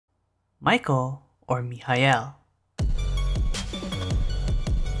Michael or Michael?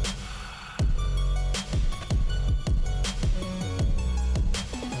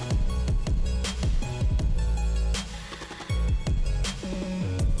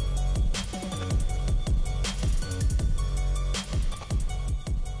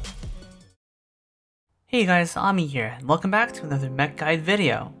 Hey guys, Ami here, and welcome back to another mech guide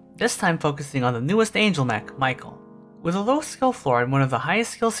video, this time focusing on the newest angel mech, Michael. With a low skill floor and one of the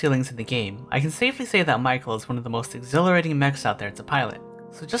highest skill ceilings in the game, I can safely say that Michael is one of the most exhilarating mechs out there to pilot.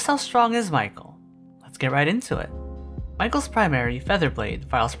 So just how strong is Michael? Let's get right into it. Michael's primary, Featherblade,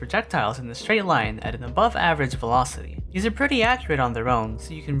 fires projectiles in a straight line at an above average velocity. These are pretty accurate on their own,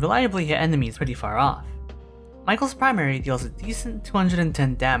 so you can reliably hit enemies pretty far off. Michael's primary deals a decent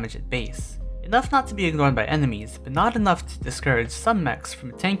 210 damage at base. Enough not to be ignored by enemies, but not enough to discourage some mechs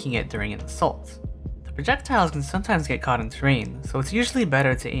from tanking it during an assault. The projectiles can sometimes get caught in terrain, so it's usually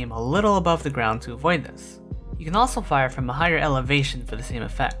better to aim a little above the ground to avoid this. You can also fire from a higher elevation for the same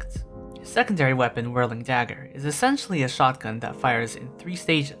effect. His secondary weapon, Whirling Dagger, is essentially a shotgun that fires in 3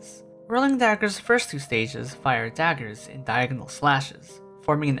 stages. Whirling Dagger's first 2 stages fire daggers in diagonal slashes,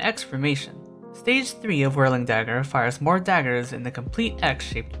 forming an X formation. Stage 3 of Whirling Dagger fires more daggers in a complete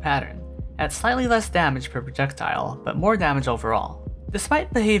X-shaped pattern, at slightly less damage per projectile, but more damage overall.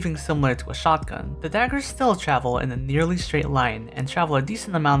 Despite behaving similar to a shotgun, the daggers still travel in a nearly straight line and travel a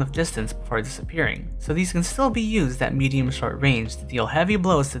decent amount of distance before disappearing, so these can still be used at medium-short range to deal heavy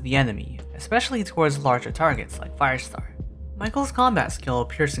blows to the enemy, especially towards larger targets like Firestar. Michael's combat skill,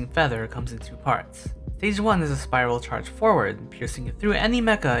 Piercing Feather, comes in 2 parts. Stage 1 is a spiral charge forward, piercing through any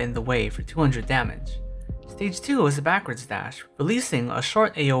mecha in the way for 200 damage. Stage 2 is a backwards dash, releasing a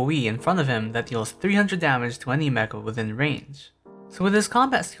short AoE in front of him that deals 300 damage to any mecha within range. So with his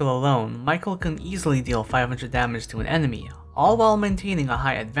combat skill alone, Michael can easily deal 500 damage to an enemy, all while maintaining a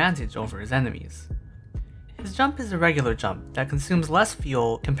high advantage over his enemies. His jump is a regular jump that consumes less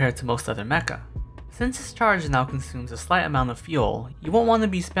fuel compared to most other mecha. Since his charge now consumes a slight amount of fuel, you won't want to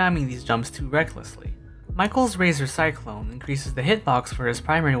be spamming these jumps too recklessly. Michael's Razor Cyclone increases the hitbox for his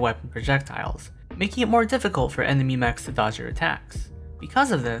primary weapon projectiles, making it more difficult for enemy mechs to dodge your attacks.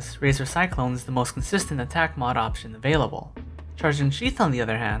 Because of this, Razor Cyclone is the most consistent attack mod option available. Charging Sheath, on the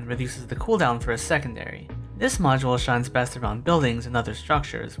other hand, reduces the cooldown for a secondary. This module shines best around buildings and other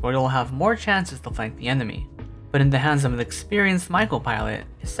structures where you'll have more chances to flank the enemy. But in the hands of an experienced Michael pilot,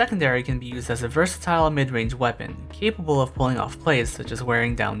 his secondary can be used as a versatile mid-range weapon, capable of pulling off plays such as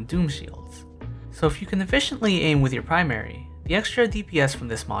wearing down Doom Shields. So if you can efficiently aim with your primary, the extra DPS from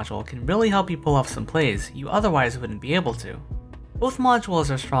this module can really help you pull off some plays you otherwise wouldn't be able to. Both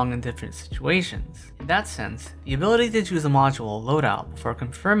modules are strong in different situations. In that sense, the ability to choose a module loadout before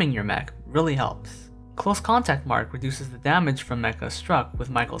confirming your mech really helps. Close Contact Mark reduces the damage from mecha struck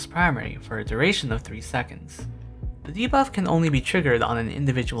with Michael's primary for a duration of 3 seconds. The debuff can only be triggered on an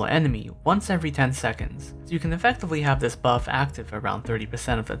individual enemy once every 10 seconds, so you can effectively have this buff active around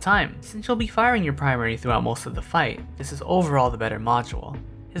 30% of the time. Since you'll be firing your primary throughout most of the fight, this is overall the better module.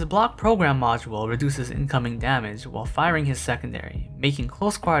 His Block Program module reduces incoming damage while firing his secondary, making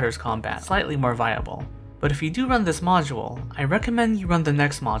close quarters combat slightly more viable. But if you do run this module, I recommend you run the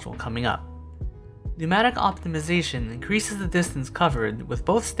next module coming up. Pneumatic Optimization increases the distance covered with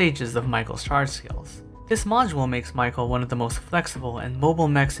both stages of Michael's charge skills. This module makes Michael one of the most flexible and mobile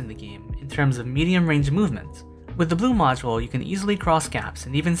mechs in the game in terms of medium range movement. With the blue module, you can easily cross gaps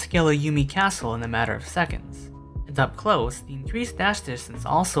and even scale a Yuumi castle in a matter of seconds. And up close, the increased dash distance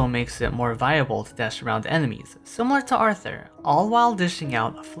also makes it more viable to dash around enemies, similar to Arthur, all while dishing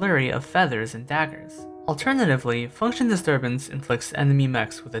out a flurry of feathers and daggers. Alternatively, Function Disturbance inflicts enemy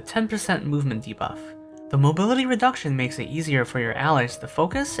mechs with a 10% movement debuff. The mobility reduction makes it easier for your allies to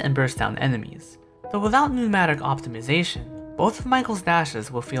focus and burst down enemies. Though without pneumatic optimization, both of Michael's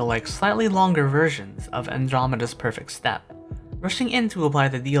dashes will feel like slightly longer versions of Andromeda's perfect step. Rushing in to apply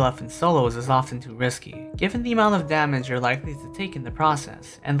the DLF in solos is often too risky, given the amount of damage you're likely to take in the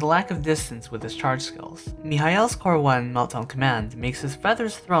process, and the lack of distance with his charge skills. Michael's Core 1 Meltdown Command makes his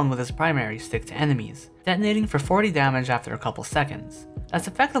feathers thrown with his primary stick to enemies, detonating for 40 damage after a couple seconds. That's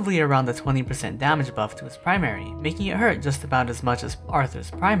effectively around the 20% damage buff to his primary, making it hurt just about as much as Arthur's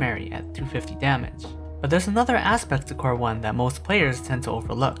primary at 250 damage. But there's another aspect to Core 1 that most players tend to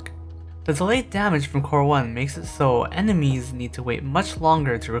overlook. The delayed damage from Core 1 makes it so enemies need to wait much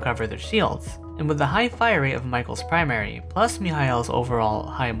longer to recover their shields, and with the high fire rate of Michael's primary, plus Michael's overall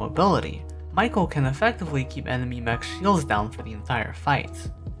high mobility, Michael can effectively keep enemy mech shields down for the entire fight.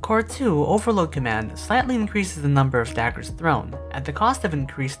 Core 2 Overload Command slightly increases the number of daggers thrown, at the cost of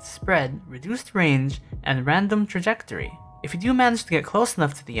increased spread, reduced range, and random trajectory. If you do manage to get close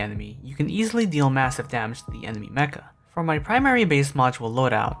enough to the enemy, you can easily deal massive damage to the enemy mecha. For my primary base module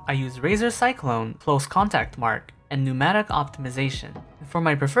loadout, I use Razor Cyclone, Close Contact Mark, and Pneumatic Optimization. And for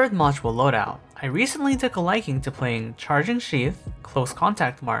my preferred module loadout, I recently took a liking to playing Charging Sheath, Close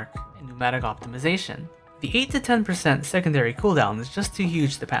Contact Mark, and Pneumatic Optimization. The 8 to 10% secondary cooldown is just too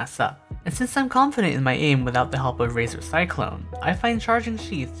huge to pass up, and since I'm confident in my aim without the help of Razor Cyclone, I find Charging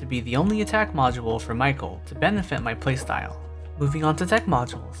Sheath to be the only attack module for Michael to benefit my playstyle. Moving on to tech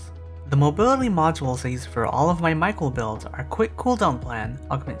modules. The mobility modules I use for all of my Michael builds are Quick Cooldown Plan,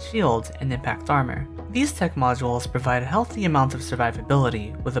 Augment Shield, and Impact Armor. These tech modules provide a healthy amount of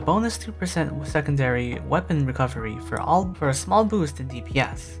survivability with a bonus 2% secondary weapon recovery for a small boost in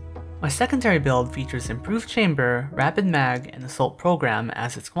DPS. My secondary build features Improved Chamber, Rapid Mag, and Assault Program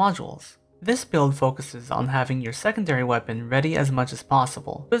as its modules. This build focuses on having your secondary weapon ready as much as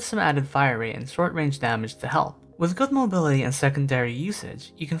possible, with some added fire rate and short range damage to help. With good mobility and secondary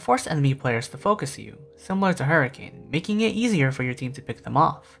usage, you can force enemy players to focus you, similar to Hurricane, making it easier for your team to pick them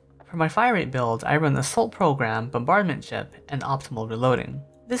off. For my fire rate build, I run Assault Program, Bombardment Chip, and Optimal Reloading.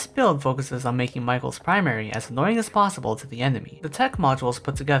 This build focuses on making Michael's primary as annoying as possible to the enemy. The tech modules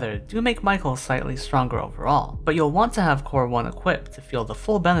put together do make Michael slightly stronger overall, but you'll want to have Core 1 equipped to feel the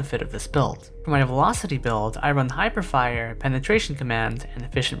full benefit of this build. For my velocity build, I run Hyperfire, Penetration Command, and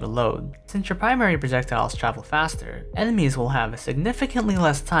Efficient Reload. Since your primary projectiles travel faster, enemies will have significantly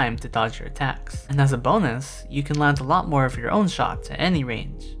less time to dodge your attacks, and as a bonus, you can land a lot more of your own shots at any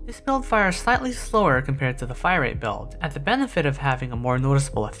range. This build fires slightly slower compared to the fire rate build, at the benefit of having a more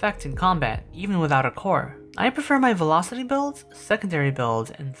noticeable effect in combat even without a core. I prefer my velocity build, secondary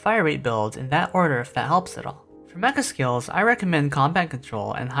build, and fire rate build in that order if that helps at all. For mecha skills, I recommend Combat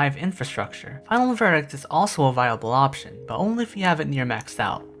Control and Hive Infrastructure. Final Verdict is also a viable option, but only if you have it near maxed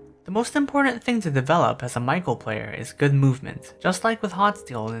out. The most important thing to develop as a Michael player is good movement, just like with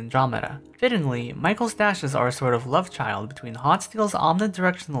Hotsteel and Andromeda. Fittingly, Michael's dashes are a sort of love child between Hotsteel's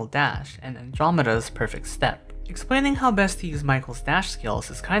omnidirectional dash and Andromeda's perfect step. Explaining how best to use Michael's dash skills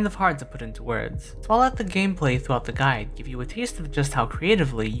is kind of hard to put into words, so I'll let the gameplay throughout the guide give you a taste of just how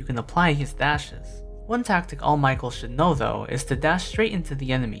creatively you can apply his dashes. One tactic all Michael should know though is to dash straight into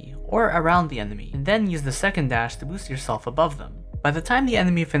the enemy, or around the enemy, and then use the second dash to boost yourself above them. By the time the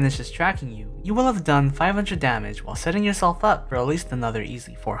enemy finishes tracking you, you will have done 500 damage while setting yourself up for at least another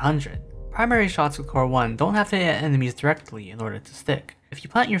easy 400. Primary shots with Core 1 don't have to hit enemies directly in order to stick. If you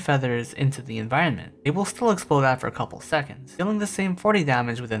plant your feathers into the environment, they will still explode after a couple seconds, dealing the same 40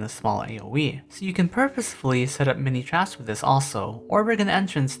 damage within a small AoE. So you can purposefully set up mini traps with this also, or rig an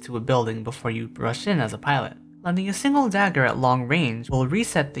entrance to a building before you rush in as a pilot. Landing a single dagger at long range will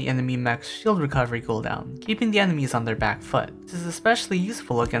reset the enemy mech's shield recovery cooldown, keeping the enemies on their back foot. This is especially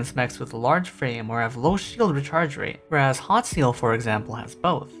useful against mechs with a large frame or have low shield recharge rate, whereas Hotsteel for example has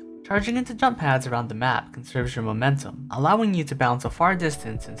both. Charging into jump pads around the map conserves your momentum, allowing you to bounce a far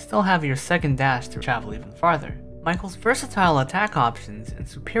distance and still have your second dash to travel even farther. Michael's versatile attack options and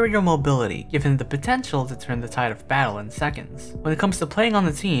superior mobility give him the potential to turn the tide of battle in seconds. When it comes to playing on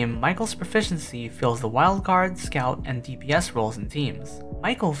the team, Michael's proficiency fills the wildcard, scout, and DPS roles in teams.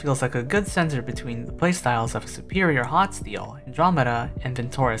 Michael feels like a good center between the playstyles of a superior Hotsteel, Andromeda, and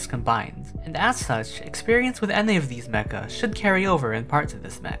Ventoris combined, and as such, experience with any of these mecha should carry over in part to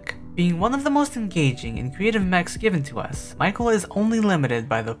this mech. Being one of the most engaging and creative mechs given to us, Michael is only limited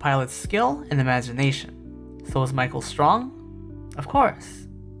by the pilot's skill and imagination. So is Michael strong? Of course.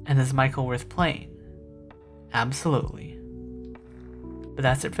 And is Michael worth playing? Absolutely. But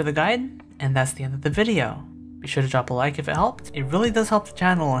that's it for the guide, and that's the end of the video. Be sure to drop a like if it helped. It really does help the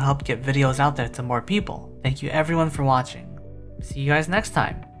channel and help get videos out there to more people. Thank you everyone for watching. See you guys next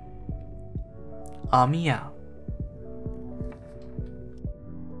time. Ami out.